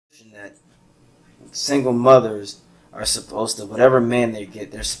that single mothers are supposed to, whatever man they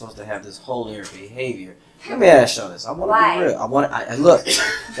get, they're supposed to have this holier behavior. Let me ask y'all this. I want to be real. Look,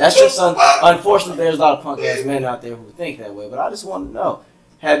 that's just unfortunately, there's a lot of punk ass men out there who think that way, but I just want to know,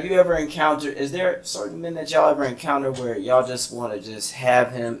 have you ever encountered, is there certain men that y'all ever encounter where y'all just want to just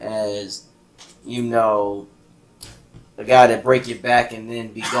have him as, you know, a guy that break your back and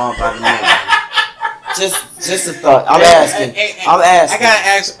then be gone by the morning? Just a thought. I'm asking. I gotta ask.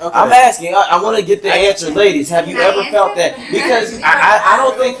 Okay. I'm asking. I want to get the answer, ladies. Have you ever felt that? Because I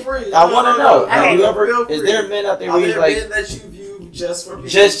don't think. I want to know. Have you ever? Is there men out there where you like? Men that you view just for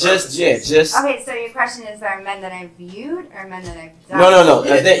just. Okay, so your question is: are men that I've viewed or men that I've done? No.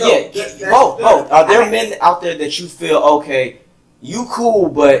 Both. Are there men out there that you feel okay? You cool,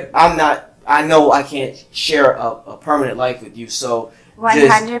 but I'm not. I know I can't share a permanent life with you, so.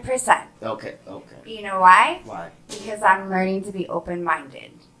 100%. Okay. You know why? Why? Because I'm learning to be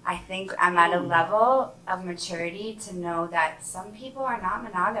open-minded. I think I'm at a level of maturity to know that some people are not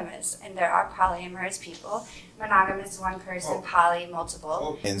monogamous, and there are polyamorous people. Monogamous, one person, poly,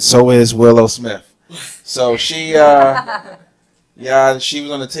 multiple. And so is Willow Smith. So she, she was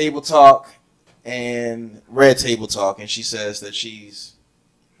on the table talk and Red Table Talk, and she says that she's,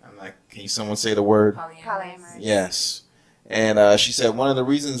 I'm like, can someone say the word? Polyamorous. Yes. And she said one of the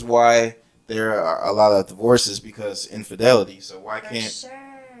reasons why there are a lot of divorces because infidelity. So why can't? Sure.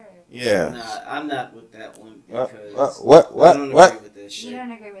 Yeah. Nah, I'm not with that one because I don't agree with this shit. You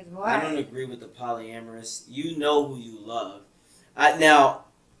don't agree with what? I don't agree with the polyamorous. You know who you love. Come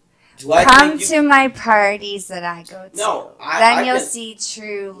to my parties that I go to. No, then you'll see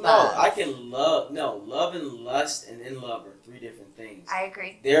true love. No, I can love. No, love and lust and in love are three different things. I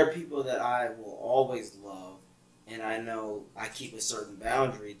agree. There are people that I will always love, and I know I keep a certain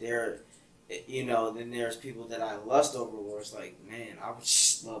boundary. Then there's people that I lust over where it's like, man, I would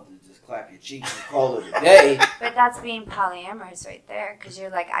just love to just clap your cheeks and call it a day. But that's being polyamorous right there, because you're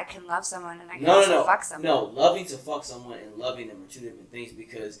like, I can love someone and I can also fuck someone. No, loving to fuck someone and loving them are two different things,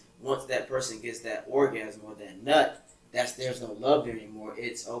 because once that person gets that orgasm or that nut, there's no love there anymore.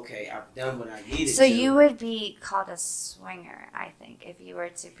 It's okay, I've done what I needed to. So you would be called a swinger, I think, if you were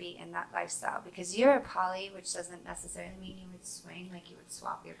to be in that lifestyle, because you're a poly, which doesn't necessarily mean you would swing, like you would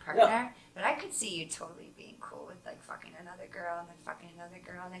swap your partner. No. But I could see you totally being cool with like fucking another girl and then fucking another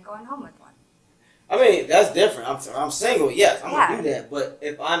girl and then going home with one. I mean, that's different. I'm single, yes, I'm gonna do that. But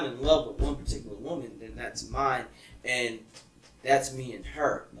if I'm in love with one particular woman, then that's mine, and that's me and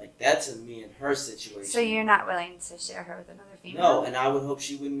her. Like, that's a me and her situation. So you're not willing to share her with another female? No, and I would hope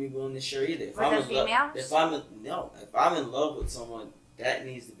she wouldn't be willing to share either. With a female? If I'm in love with someone, that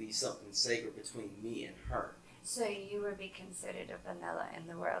needs to be something sacred between me and her. So you would be considered a vanilla in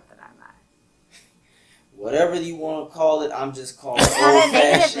the world that I'm at. Whatever you want to call it, I'm just calling it not a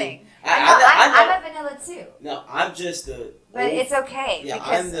negative thing. I'm a vanilla too. No, I'm just a... But it's okay,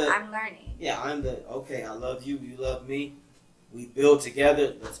 because I'm learning. Yeah, okay, I love you, you love me. We build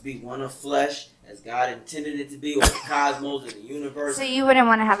together. Let's be one of flesh, as God intended it to be, or the cosmos, or the universe. So you wouldn't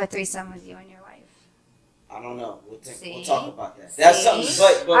want to have a threesome with you and your wife? I don't know. We'll talk about that. That's something.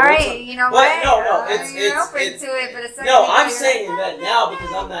 But all right, you know what? No, you're open to it, but it's no. I'm saying that now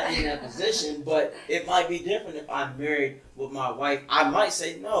because I'm not in that position. But it might be different if I'm married with my wife. I might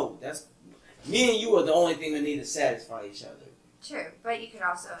say no. That's me and you are the only thing that need to satisfy each other. True, but you could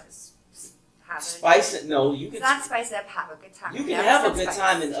also have spice it. No, you can. It's not spice it up. Have a good time. You can have a good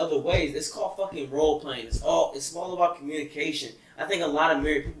time in other ways. It's called fucking role playing. It's all about communication. I think a lot of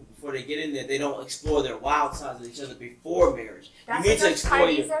married people, before they get in there, they don't explore their wild sides of each other before marriage. That's you need to explore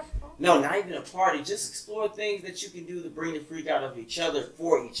No, not even a party. Just explore things that you can do to bring the freak out of each other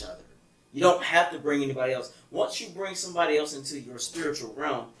for each other. You don't have to bring anybody else. Once you bring somebody else into your spiritual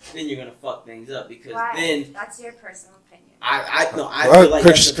realm, then you're gonna fuck things up, because then that's your personal opinion. I feel like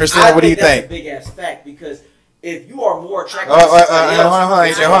Christina, what do you think? That's a big ass fact, because if you are more attracted to somebody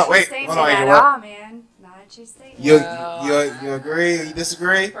else, hold on, man. Not you agree? You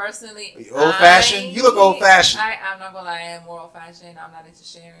disagree? Personally, old fashioned. You look old fashioned. I'm not gonna lie. I am more old fashioned. I'm not into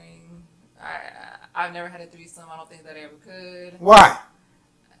sharing. I've never had a threesome. I don't think that I ever could. Why?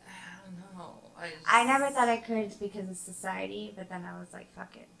 I don't know. I never thought I could because of society, but then I was like,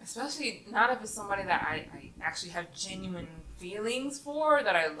 fuck it. Especially not if it's somebody that I actually have genuine feelings for,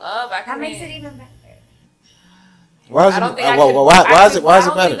 that I love. That makes it even better. Why is it better? I don't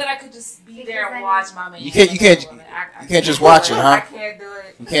think that I could just be there and watch my man. You can't just watch it, huh? I can't do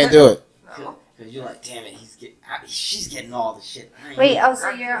it. You can't do it. No. Because you're like, damn it, she's getting all the shit. Wait,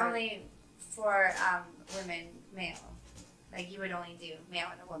 so you're only for women, male? Like, you would only do male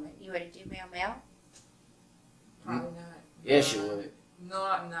and a woman. You wouldn't do male? Probably not. Yes, you would. No,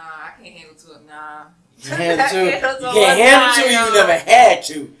 nah, I can't handle two. Nah. You can't handle two. Handle You can't handle two. You never had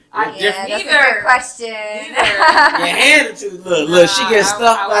to. Yeah, Different. that's a Neither. good question. You handle two. Look, she gets I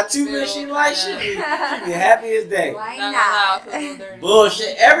stuffed by would two men. feel She like she be happy as day. Why Not not? gonna lie, I feel a little dirty.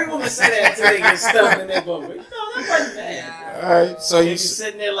 Bullshit. Every woman say that until they get stuffed in their bum. No, that wasn't bad. Yeah. All right, so You you be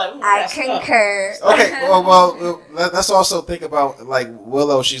sitting there like, ooh, I that's stuff. concur. okay? Well, let's also think about like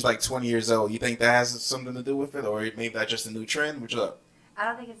Willow. She's like 20 years old. You think that has something to do with it, or maybe that's just a new trend? Which up? I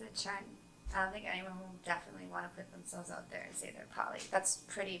don't think it's a trend. I don't think anyone will definitely want to put themselves out there and say they're poly. That's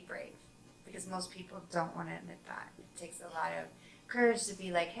pretty brave because most people don't want to admit that. It takes a lot of courage to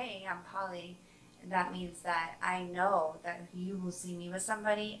be like, hey, I'm poly. And that means that I know that you will see me with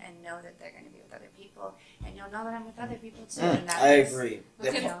somebody and know that they're going to be with other people. And you'll know that I'm with other people too. And that I makes- agree.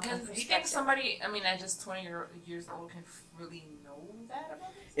 But You know, do you think perspective. somebody, I mean, at just 20 years old, can really know that about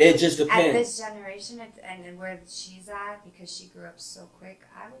this? It just At depends. this generation and where she's at, because she grew up so quick,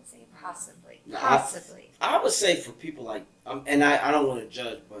 I would say possibly. No, Possibly. I would say for people like, and I don't want to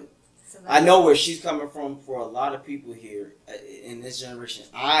judge, but So I know where she's coming from. For a lot of people here in this generation,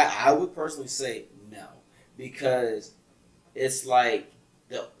 I would personally say no, because it's like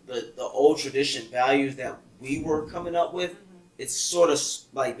the old tradition values that we were coming up with. It's sort of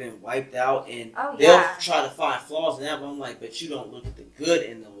like been wiped out, and Oh, they'll yeah. try to find flaws in that. But I'm like, but you don't look at the good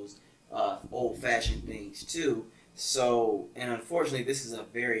in those old-fashioned things too. So, and unfortunately, this is a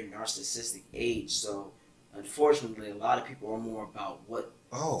very narcissistic age. So, unfortunately, a lot of people are more about what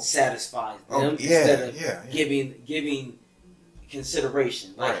satisfies them instead of giving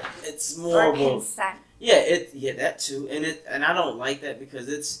consideration. Like it's more Or of a consent. that too, and I don't like that because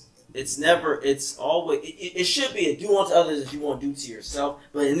it's always it should be a do unto others as you want to do to yourself.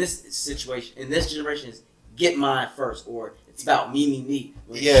 But in this situation, in this generation, is get mine first, or it's about me.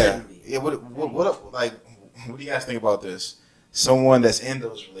 When it shouldn't be. Yeah. What do you guys think about this? Someone that's in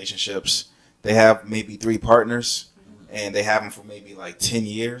those relationships, they have maybe 3 partners, and they have them for maybe like 10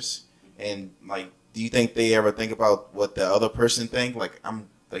 years, and like, do you think they ever think about what the other person think? Like, I'm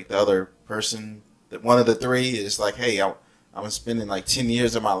like the other person, that one of the 3 is like, hey, I'm spending like 10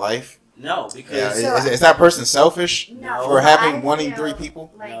 years of my life. No, because Is that person selfish No, for having I wanting feel 3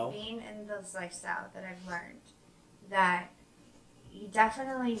 people? Like No. being in those lifestyle that I've learned, that you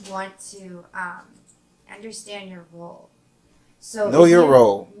definitely want to understand your role. So Know your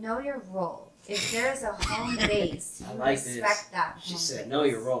role. Know your role. If there's a home base, I you like respect this. that. She home said, base. "Know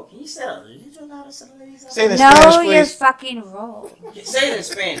your role." Can you say a little louder, so the ladies? Say it in Know Spanish, your please. fucking role. Say it in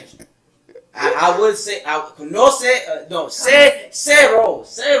Spanish. I would say say role,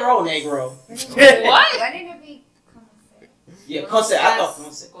 negro. What? When did it be? Yeah, conce. I thought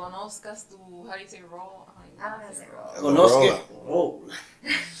conce. Conozcas tu, how do you say role? I don't know how to say role. Conozca role.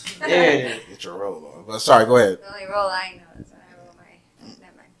 There it is. Get your roll on. But sorry, go ahead. The only role I know is when I roll my.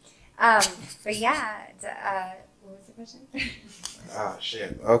 Never mind. But yeah, what was the question? Ah,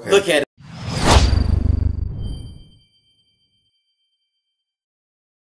 shit. Okay. Look at it.